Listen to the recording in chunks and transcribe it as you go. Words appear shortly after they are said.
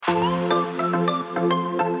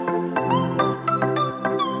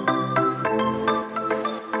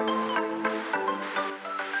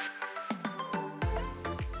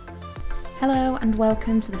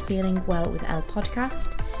welcome to the Feeling Well with Elle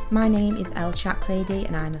podcast. My name is Elle Chacklady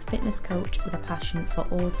and I'm a fitness coach with a passion for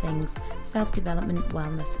all things self-development,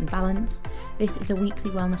 wellness and balance. This is a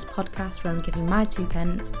weekly wellness podcast where I'm giving my 2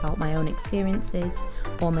 pence about my own experiences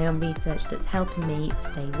or my own research that's helping me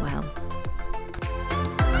stay well.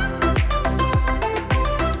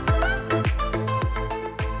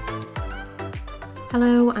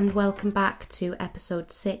 Hello and welcome back to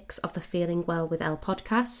episode 6 of the Feeling Well with Elle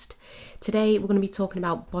podcast. Today we're going to be talking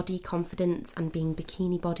about body confidence and being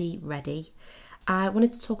bikini body ready. I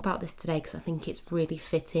wanted to talk about this today because I think it's really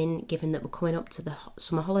fitting given that we're coming up to the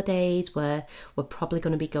summer holidays where we're probably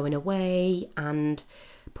going to be going away and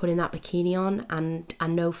putting that bikini on, and I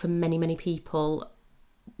know for many people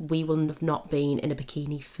we will have not been in a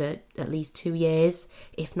bikini for at least 2 years,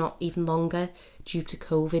 if not even longer, due to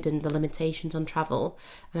COVID and the limitations on travel.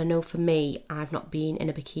 And I know for me, I've not been in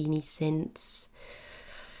a bikini since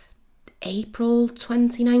April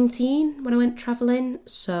 2019 when I went travelling.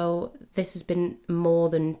 So this has been more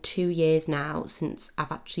than 2 years now since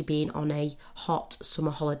I've actually been on a hot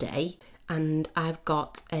summer holiday. And I've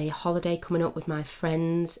got a holiday coming up with my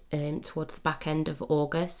friends towards the back end of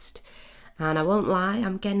August. And I won't lie,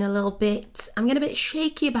 I'm getting a bit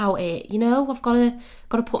shaky about it. You know, I've got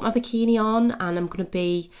to put my bikini on, and I'm going to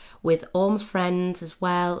be with all my friends as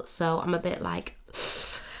well. So I'm a bit like,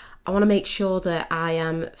 I want to make sure that I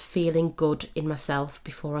am feeling good in myself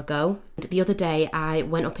before I go. The other day, I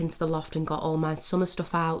went up into the loft and got all my summer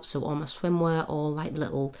stuff out. So all my swimwear, all like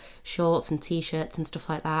little shorts and t-shirts and stuff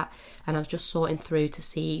like that. And I was just sorting through to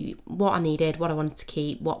see what I needed, what I wanted to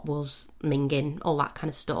keep, what was minging, all that kind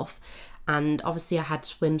of stuff. And obviously I had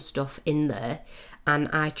swim stuff in there, and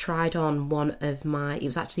I tried on one of it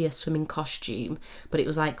was actually a swimming costume, but it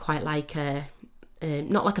was like quite like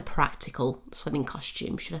not like a practical swimming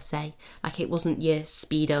costume, should I say. Like it wasn't your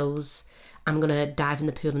Speedos, I'm going to dive in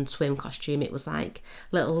the pool and swim costume. It was like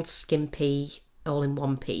little skimpy, all in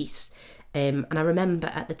one piece. And I remember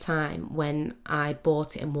at the time when I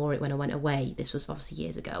bought it and wore it when I went away, this was obviously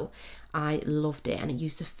years ago, I loved it and it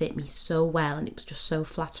used to fit me so well and it was just so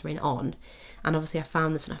flattering on. And obviously I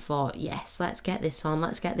found this and I thought, yes, let's get this on,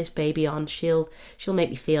 let's get this baby on, she'll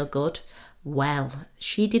make me feel good. Well,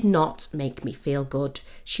 she did not make me feel good.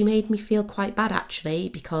 She made me feel quite bad actually,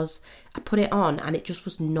 because I put it on and it just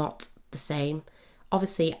was not the same.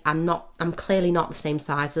 Obviously I'm clearly not the same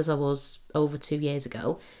size as I was over 2 years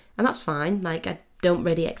ago. And that's fine, like I don't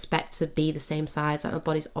really expect to be the same size, like my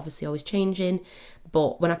body's obviously always changing,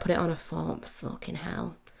 but when I put it on I thought, fucking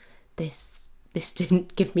hell, this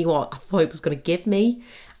didn't give me what I thought it was going to give me,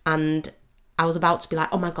 and I was about to be like,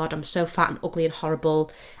 oh my god, I'm so fat and ugly and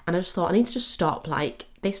horrible, and I just thought I need to just stop, like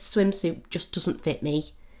this swimsuit just doesn't fit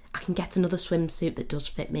me, I can get another swimsuit that does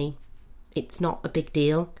fit me, it's not a big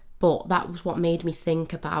deal. But that was what made me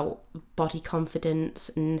think about body confidence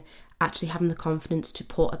and actually having the confidence to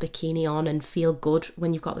put a bikini on and feel good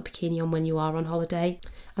when you've got the bikini on when you are on holiday.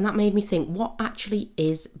 And that made me think, what actually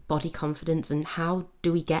is body confidence and how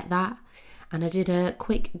do we get that? And I did a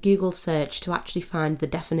quick Google search to actually find the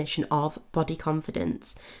definition of body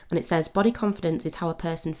confidence. And it says, body confidence is how a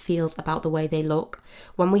person feels about the way they look.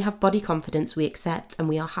 When we have body confidence, we accept and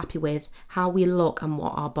we are happy with how we look and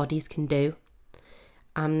what our bodies can do.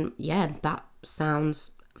 And yeah, that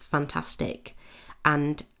sounds fantastic.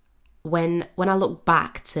 And when I look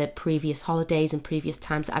back to previous holidays and previous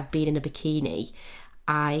times that I've been in a bikini,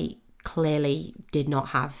 I clearly did not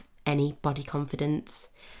have any body confidence.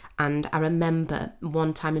 And I remember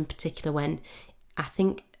one time in particular when I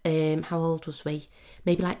think, how old was we?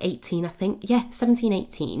 Maybe like 18, I think. Yeah, 17,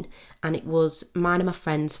 18. And it was mine and my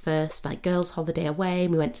friends' first like girls' holiday away.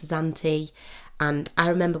 We went to Zante. And I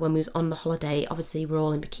remember when we was on the holiday, obviously we're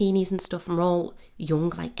all in bikinis and stuff, and we're all young,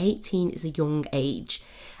 like 18 is a young age.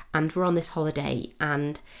 And we're on this holiday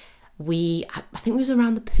and I think we was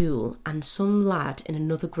around the pool, and some lad in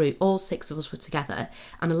another group, all 6 of us were together,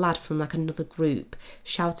 and a lad from like another group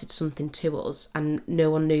shouted something to us and no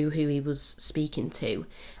one knew who he was speaking to.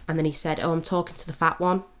 And then he said, oh, I'm talking to the fat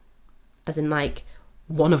one, as in like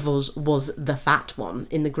one of us was the fat one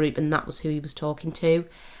in the group and that was who he was talking to.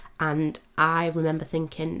 And I remember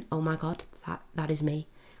thinking, oh my god, that is me.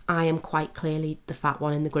 I am quite clearly the fat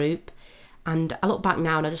one in the group. And I look back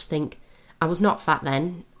now and I just think, I was not fat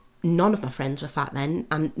then. None of my friends were fat then.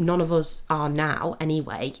 And none of us are now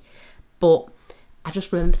anyway. But I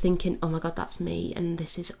just remember thinking, oh my god, that's me. And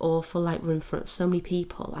this is awful. Like, we're in front of so many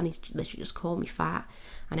people and he's literally just called me fat.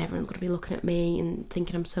 And everyone's going to be looking at me and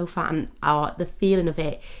thinking I'm so fat. And the feeling of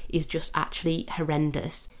it is just actually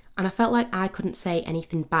horrendous. And I felt like I couldn't say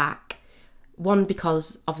anything back One,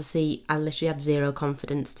 because obviously I literally had zero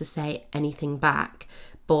confidence to say anything back,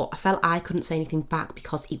 but I felt I couldn't say anything back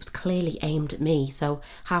because it was clearly aimed at me. So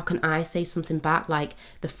how can I say something back? Like,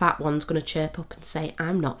 the fat one's going to chirp up and say,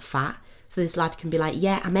 I'm not fat. So this lad can be like,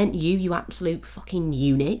 yeah, I meant you, you absolute fucking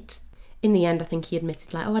unit. In the end, I think he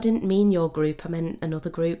admitted, like, oh, I didn't mean your group, I meant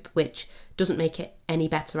another group, which doesn't make it any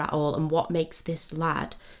better at all. And what makes this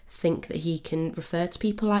lad think that he can refer to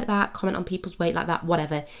people like that, comment on people's weight like that,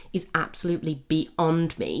 whatever, is absolutely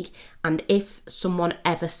beyond me. And if someone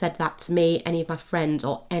ever said that to me, any of my friends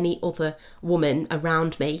or any other woman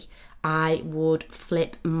around me, I would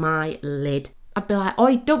flip my lid. I'd be like,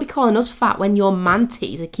 oi, don't be calling us fat when your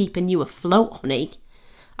manties are keeping you afloat, honey.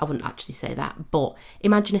 I wouldn't actually say that, but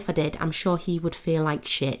imagine if I did. I'm sure he would feel like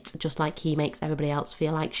shit, just like he makes everybody else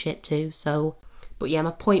feel like shit too. So, but yeah, my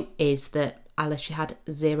point is that I literally had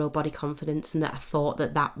zero body confidence and that I thought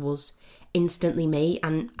that that was instantly me,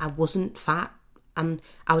 and I wasn't fat, and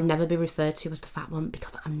I would never be referred to as the fat one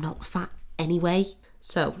because I'm not fat anyway.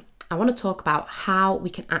 So I want to talk about how we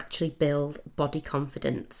can actually build body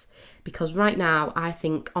confidence, because right now I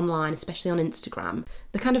think online, especially on Instagram,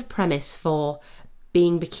 the kind of premise for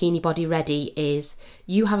being bikini body ready is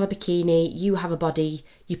you have a bikini, you have a body,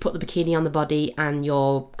 you put the bikini on the body and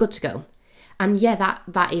you're good to go. And yeah,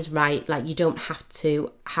 that is right. Like, you don't have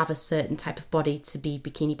to have a certain type of body to be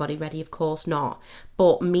bikini body ready, of course not.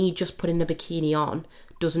 But me just putting a bikini on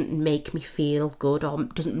doesn't make me feel good or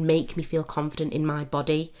doesn't make me feel confident in my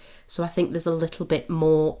body. So I think there's a little bit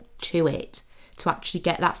more to it to actually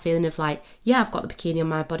get that feeling of like, yeah, I've got the bikini on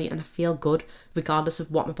my body and I feel good regardless of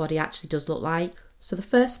what my body actually does look like. So the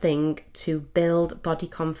first thing to build body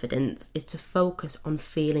confidence is to focus on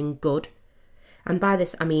feeling good. And by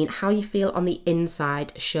this, I mean how you feel on the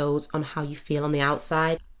inside shows on how you feel on the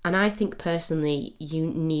outside. And I think personally, you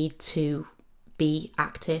need to be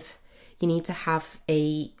active. You need to have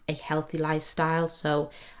a healthy lifestyle.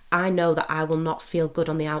 So I know that I will not feel good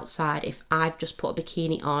on the outside if I've just put a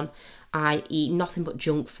bikini on, I eat nothing but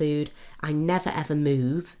junk food, I never ever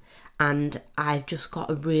move, and I've just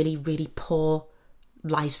got a really, really poor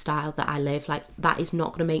lifestyle that I live. Like, that is not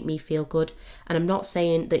going to make me feel good. And I'm not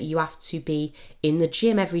saying that you have to be in the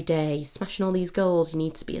gym every day smashing all these goals, you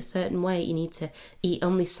need to be a certain way, you need to eat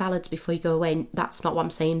only salads before you go away. That's not what I'm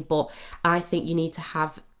saying, but I think you need to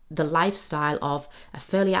have the lifestyle of a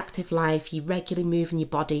fairly active life. You regularly move in your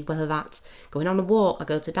body, whether that's going on a walk, I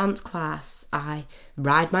go to dance class, I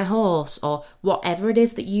ride my horse, or whatever it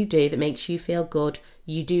is that you do that makes you feel good.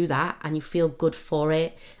 You do that and you feel good for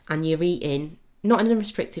it, and you're eating not in a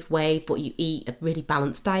restrictive way, but you eat a really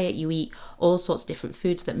balanced diet. You eat all sorts of different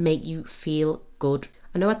foods that make you feel good.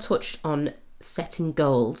 I know I touched on setting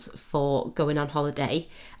goals for going on holiday,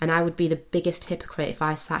 and I would be the biggest hypocrite if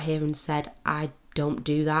I sat here and said I don't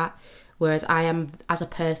do that. Whereas I am, as a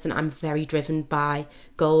person, I'm very driven by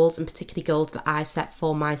goals, and particularly goals that I set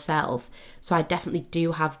for myself. So I definitely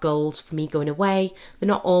do have goals for me going away. They're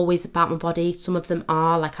not always about my body. Some of them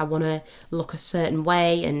are, like, I want to look a certain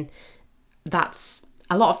way, and that's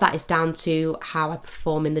a lot of that is down to how I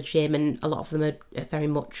perform in the gym, and a lot of them are very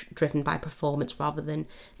much driven by performance rather than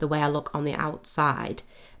the way I look on the outside.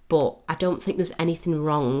 But I don't think there's anything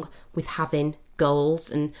wrong with having goals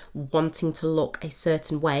and wanting to look a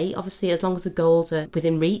certain way. Obviously, as long as the goals are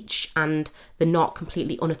within reach and they're not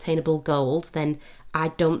completely unattainable goals, then I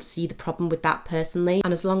don't see the problem with that personally.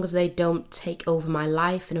 And as long as they don't take over my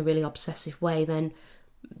life in a really obsessive way, then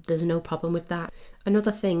there's no problem with that.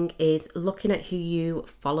 Another thing is looking at who you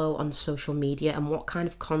follow on social media and what kind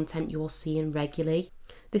of content you're seeing regularly.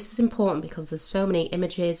 This is important because there's so many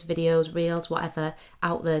images, videos, reels, whatever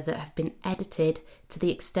out there that have been edited to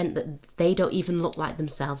the extent that they don't even look like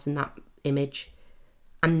themselves in that image,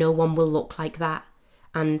 and no one will look like that.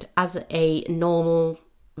 And as a normal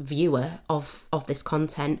viewer of this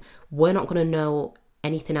content, we're not going to know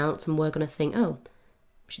anything else, and we're going to think, oh,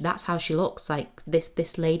 that's how she looks. Like,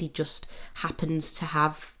 this lady just happens to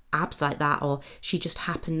have abs like that, or she just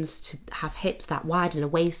happens to have hips that wide and a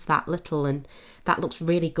waist that little, and that looks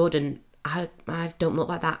really good, and I don't look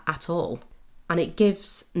like that at all. And it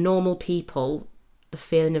gives normal people the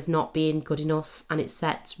feeling of not being good enough, and it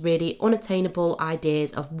sets really unattainable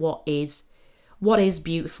ideas of what is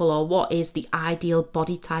beautiful or what is the ideal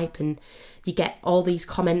body type, and you get all these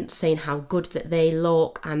comments saying how good that they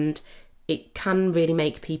look, and it can really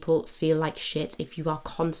make people feel like shit if you are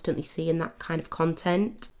constantly seeing that kind of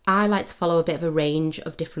content. I like to follow a bit of a range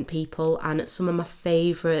of different people, and some of my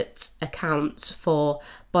favourite accounts for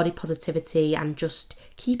body positivity and just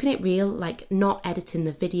keeping it real, like not editing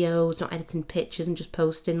the videos, not editing pictures, and just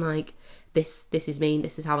posting like, this is me,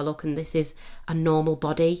 this is how I look, and this is a normal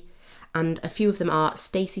body. And a few of them are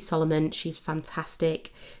Stacey Solomon. She's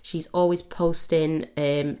fantastic. She's always posting,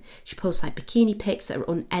 she posts like bikini pics that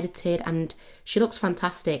are unedited, and she looks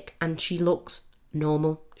fantastic and she looks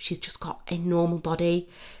normal. She's just got a normal body.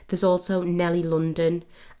 There's also Nellie London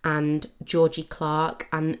and Georgie Clark,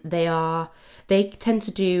 and they tend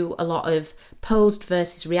to do a lot of posed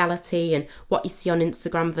versus reality and what you see on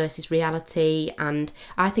Instagram versus reality, and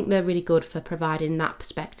I think they're really good for providing that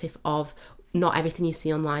perspective of not everything you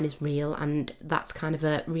see online is real, and that's kind of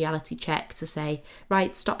a reality check to say,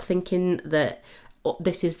 right, stop thinking that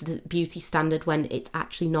this is the beauty standard when it's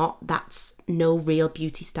actually not. That's no real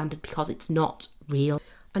beauty standard because it's not real.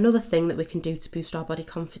 Another thing that we can do to boost our body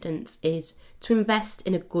confidence is to invest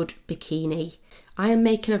in a good bikini. I am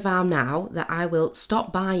making a vow now that I will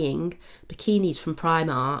stop buying bikinis from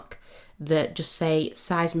Primark that just say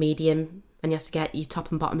size medium, and you have to get your top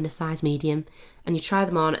and bottom in a size medium, and you try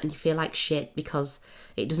them on and you feel like shit because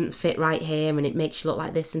it doesn't fit right here and it makes you look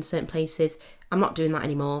like this in certain places. I'm not doing that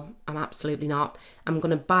anymore. I'm absolutely not. I'm going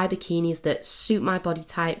to buy bikinis that suit my body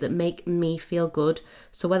type, that make me feel good.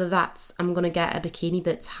 So whether that's I'm going to get a bikini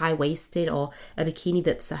that's high-waisted, or a bikini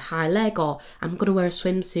that's a high leg, or I'm going to wear a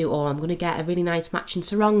swimsuit, or I'm going to get a really nice matching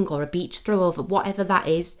sarong or a beach throwover, whatever that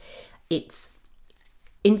is, it's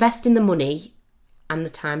investing the money and the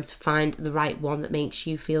time to find the right one that makes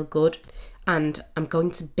you feel good. And I'm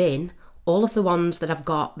going to bin all of the ones that I've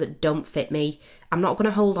got that don't fit me. I'm not going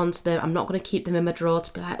to hold on to them. I'm not going to keep them in my drawer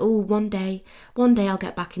to be like, oh, one day I'll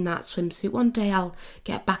get back in that swimsuit. One day I'll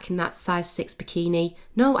get back in that size 6 bikini.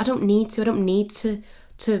 No, I don't need to. I don't need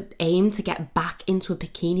to aim to get back into a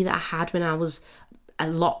bikini that I had when I was a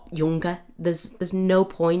lot younger. There's no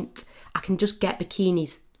point. I can just get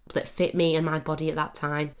bikinis that fit me and my body at that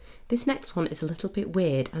time. This next one is a little bit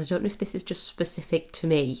weird, and I don't know if this is just specific to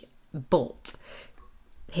me, but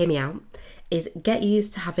hear me out, is get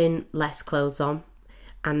used to having less clothes on.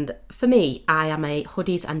 And for me, I am a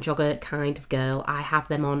hoodies and jogger kind of girl. I have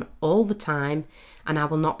them on all the time, and I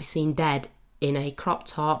will not be seen dead in a crop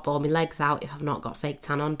top or my legs out if I've not got fake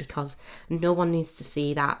tan on, because no one needs to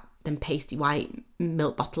see that, them pasty white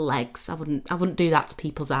milk bottle legs. I wouldn't do that to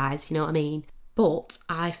people's eyes, you know what I mean? But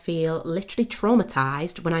I feel literally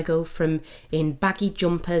traumatised when I go from in baggy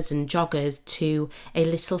jumpers and joggers to a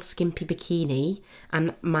little skimpy bikini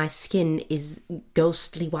and my skin is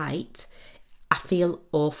ghostly white. I feel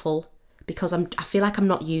awful because I feel like I'm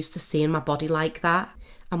not used to seeing my body like that.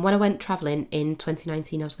 And when I went travelling in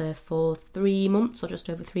 2019, I was there for 3 months or just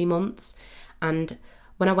over 3 months. And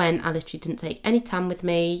when I went, I literally didn't take any tan with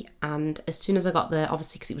me, and as soon as I got there,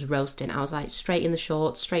 obviously because it was roasting, I was like straight in the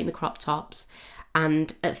shorts, straight in the crop tops,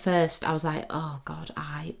 and at first I was like, oh God,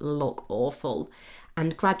 I look awful.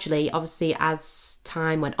 And gradually, obviously as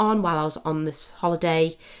time went on while I was on this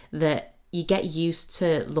holiday, that you get used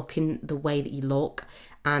to looking the way that you look.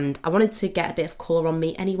 And I wanted to get a bit of colour on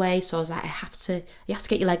me anyway, so I was like, you have to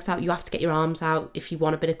get your legs out, you have to get your arms out if you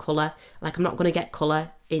want a bit of colour. Like, I'm not going to get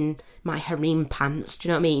colour in my harem pants, do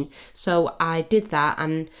you know what I mean? So I did that,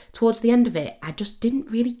 and towards the end of it, I just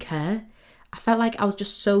didn't really care. I felt like I was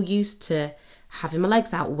just so used to having my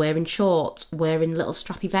legs out, wearing shorts, wearing little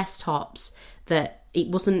strappy vest tops, that it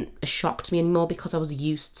wasn't a shock to me anymore because I was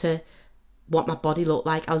used to what my body looked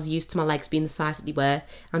like. I was used to my legs being the size that they were.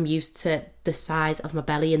 I'm used to the size of my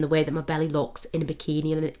belly and the way that my belly looks in a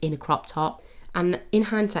bikini and in a crop top. And in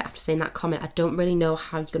hindsight, after saying that comment, I don't really know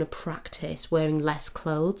how you're going to practice wearing less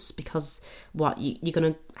clothes, because you're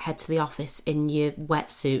going to head to the office in your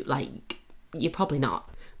wetsuit? Like, you're probably not.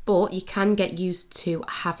 But you can get used to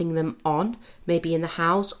having them on, maybe in the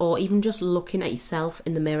house, or even just looking at yourself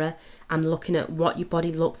in the mirror and looking at what your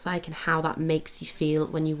body looks like and how that makes you feel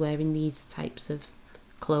when you're wearing these types of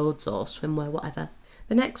clothes or swimwear, whatever.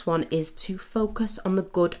 The next one is to focus on the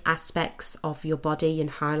good aspects of your body and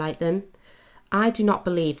highlight them. I do not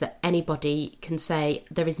believe that anybody can say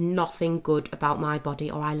there is nothing good about my body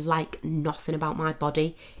or I like nothing about my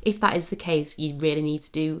body. If that is the case, you really need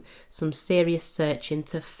to do some serious searching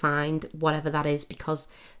to find whatever that is, because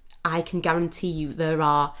I can guarantee you there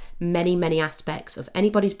are many, many aspects of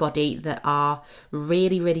anybody's body that are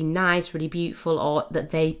really, really nice, really beautiful, or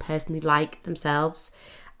that they personally like themselves.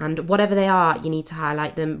 And whatever they are, you need to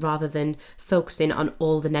highlight them rather than focusing on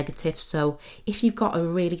all the negatives. So if you've got a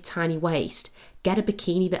really tiny waist, get a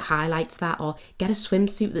bikini that highlights that, or get a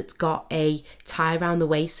swimsuit that's got a tie around the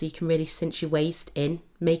waist so you can really cinch your waist in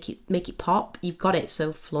make it pop. You've got it,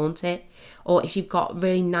 so flaunt it. Or if you've got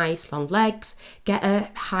really nice long legs, get a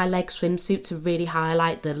high leg swimsuit to really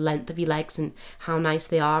highlight the length of your legs and how nice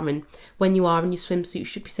they are. And when you are in your swimsuit, you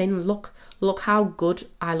should be saying, look how good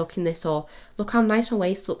I look in this, or look how nice my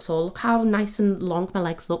waist looks, or look how nice and long my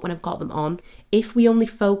legs look when I've got them on. If we only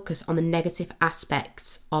focus on the negative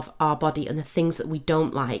aspects of our body and the things that we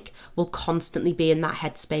don't like, we'll constantly be in that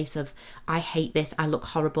headspace of, I hate this, I look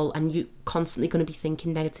horrible, and you're constantly going to be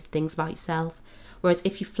thinking negative things about yourself. Whereas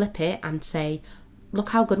if you flip it and say, look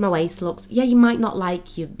how good my waist looks. Yeah, you might not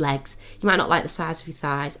like your legs, you might not like the size of your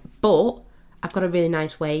thighs, but I've got a really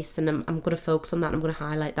nice waist, and I'm going to focus on that, and I'm going to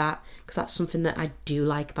highlight that because that's something that I do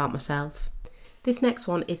like about myself. This next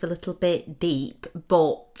one is a little bit deep,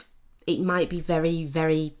 but it might be very,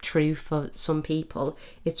 very true for some people,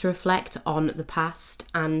 is to reflect on the past.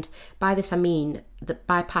 And by this I mean,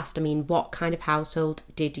 what kind of household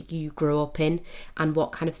did you grow up in, and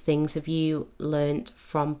what kind of things have you learnt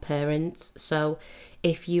from parents? So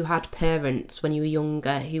if you had parents when you were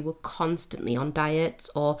younger who were constantly on diets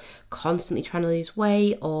or constantly trying to lose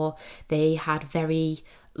weight, or they had very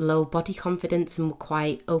low body confidence and were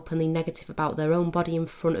quite openly negative about their own body in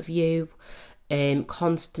front of you,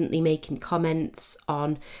 constantly making comments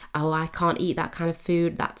on, oh, I can't eat that kind of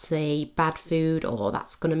food, that's a bad food, or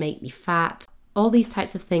that's going to make me fat. All these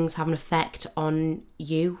types of things have an effect on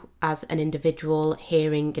you as an individual,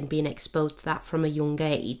 hearing and being exposed to that from a young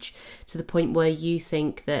age, to the point where you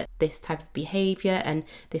think that this type of behaviour and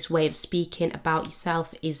this way of speaking about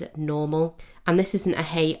yourself is normal. And this isn't a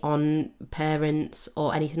hate on parents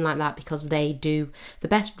or anything like that, because they do the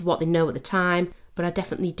best with what they know at the time. But I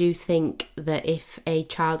definitely do think that if a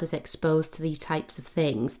child is exposed to these types of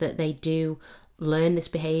things, that they do learn this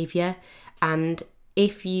behaviour. And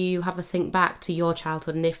if you have a think back to your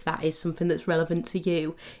childhood, and if that is something that's relevant to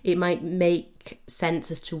you, it might make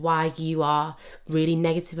sense as to why you are really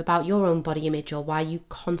negative about your own body image, or why you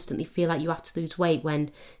constantly feel like you have to lose weight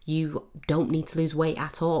when you don't need to lose weight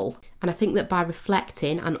at all. And I think that by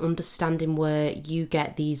reflecting and understanding where you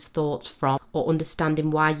get these thoughts from, or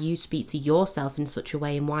understanding why you speak to yourself in such a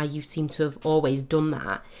way and why you seem to have always done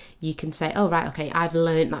that, you can say, oh right, okay, I've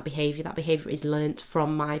learned that behaviour is learnt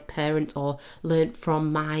from my parents, or learnt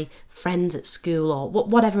from my friends at school, or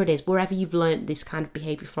whatever it is, wherever you've learnt this kind of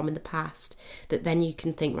behaviour from in the past, that then you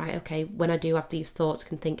can think, right, okay, when I do have these thoughts, I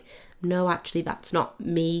can think, no, actually, that's not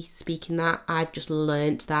me speaking that. I've just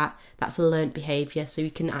learnt that. That's a learnt behaviour. So you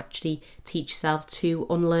can actually teach yourself to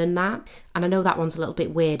unlearn that. And I know that one's a little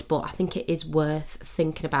bit weird, but I think it is worth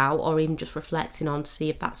thinking about, or even just reflecting on, to see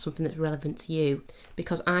if that's something that's relevant to you.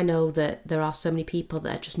 Because I know that there are so many people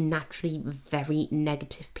that are just naturally very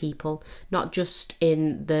negative people, not just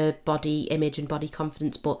in the body image and body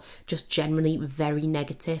confidence, but just generally very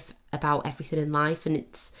negative about everything in life. And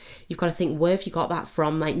you've got to think, where have you got that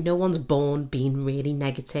from? Like, no one's born being really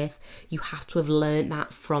negative. You have to have learned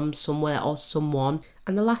that from somewhere or someone.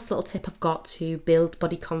 And the last little tip I've got to build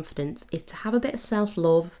body confidence is to have a bit of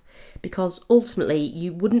self-love, because ultimately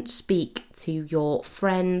you wouldn't speak to your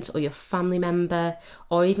friends or your family member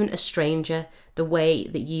or even a stranger the way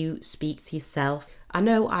that you speak to yourself. I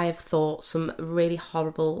know I have thought some really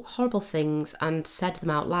horrible things and said them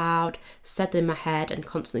out loud, said them in my head, and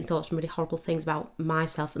constantly thought some really horrible things about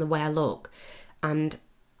myself and the way I look. And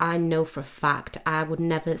I know for a fact I would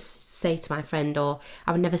never say to my friend, or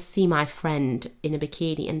I would never see my friend in a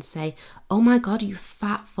bikini and say, oh my God, you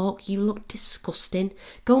fat fuck, you look disgusting.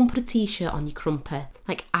 Go and put a t-shirt on, you crumper.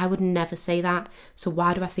 Like, I would never say that. So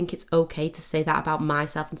why do I think it's okay to say that about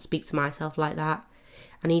myself and speak to myself like that?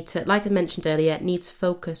 I need to, like I mentioned earlier, need to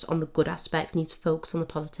focus on the good aspects, need to focus on the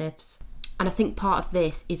positives. And I think part of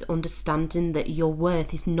this is understanding that your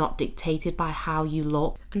worth is not dictated by how you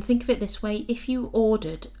look. And think of it this way, if you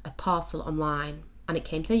ordered a parcel online and it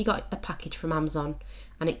came, say you got a package from Amazon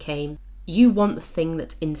and it came, you want the thing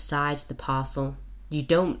that's inside the parcel. You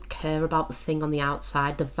don't care about the thing on the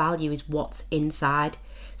outside. The value is what's inside.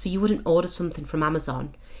 So you wouldn't order something from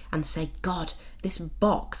Amazon and say, God, this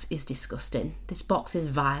box is disgusting. This box is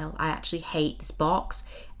vile. I actually hate this box.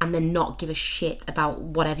 And then not give a shit about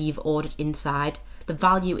whatever you've ordered inside. The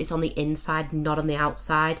value is on the inside, not on the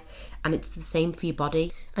outside. And it's the same for your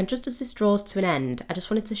body. And just as this draws to an end, I just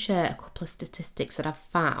wanted to share a couple of statistics that I've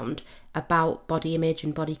found about body image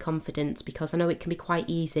and body confidence, because I know it can be quite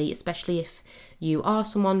easy, especially if you are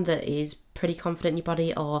someone that is pretty confident in your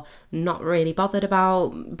body, or not really bothered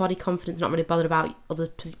about body confidence, not really bothered about other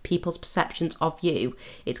people's perceptions of you.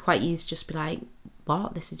 It's quite easy to just be like,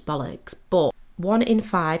 what? This is bollocks. But 1 in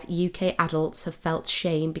 5 UK adults have felt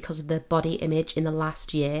shame because of their body image in the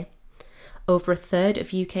last year. Over a third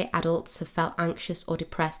of UK adults have felt anxious or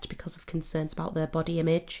depressed because of concerns about their body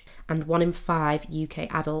image, and 1 in 5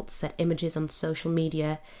 UK adults said images on social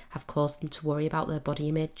media have caused them to worry about their body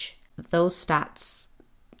image. Those stats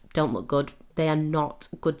don't look good. They are not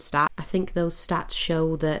good stats. I think those stats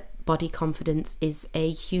show that body confidence is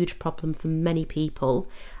a huge problem for many people,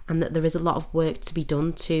 and that there is a lot of work to be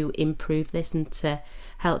done to improve this and to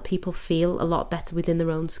help people feel a lot better within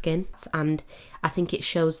their own skin. And I think it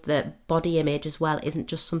shows that body image as well isn't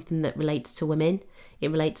just something that relates to women,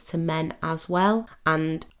 it relates to men as well.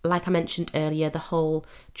 And like I mentioned earlier, the whole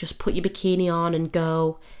just put your bikini on and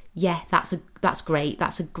go, yeah, that's great.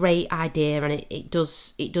 That's a great idea, and it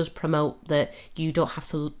does promote that you don't have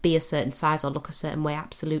to be a certain size or look a certain way,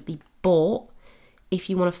 absolutely. But if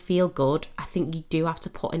you want to feel good, I think you do have to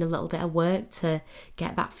put in a little bit of work to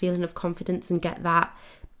get that feeling of confidence and get that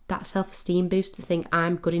self-esteem boost to think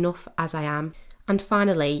I'm good enough as I am. And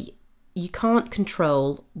finally, you can't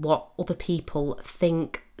control what other people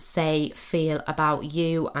think, say, feel about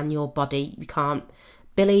you and your body. You can't.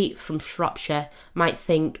 Billy from Shropshire might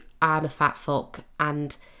think I'm a fat fuck,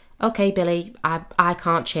 and okay, Billy, I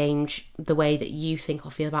can't change the way that you think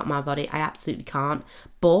or feel about my body. I absolutely can't.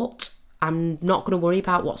 But I'm not going to worry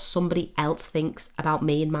about what somebody else thinks about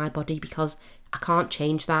me and my body, because I can't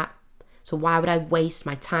change that. So why would I waste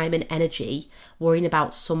my time and energy worrying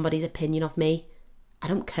about somebody's opinion of me? I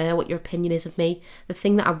don't care what your opinion is of me. The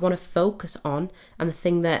thing that I want to focus on and the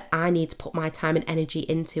thing that I need to put my time and energy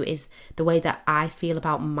into is the way that I feel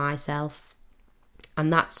about myself.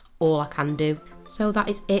 And that's all I can do. So that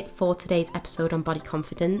is it for today's episode on body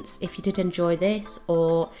confidence. If you did enjoy this,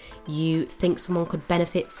 or you think someone could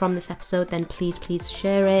benefit from this episode, then please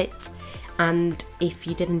share it. And if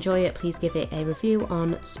you did enjoy it, please give it a review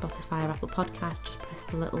on Spotify or Apple Podcasts. Just press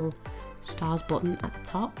the little stars button at the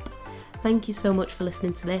top. Thank you so much for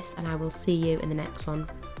listening to this, and I will see you in the next one.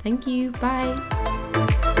 Thank you.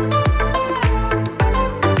 Bye.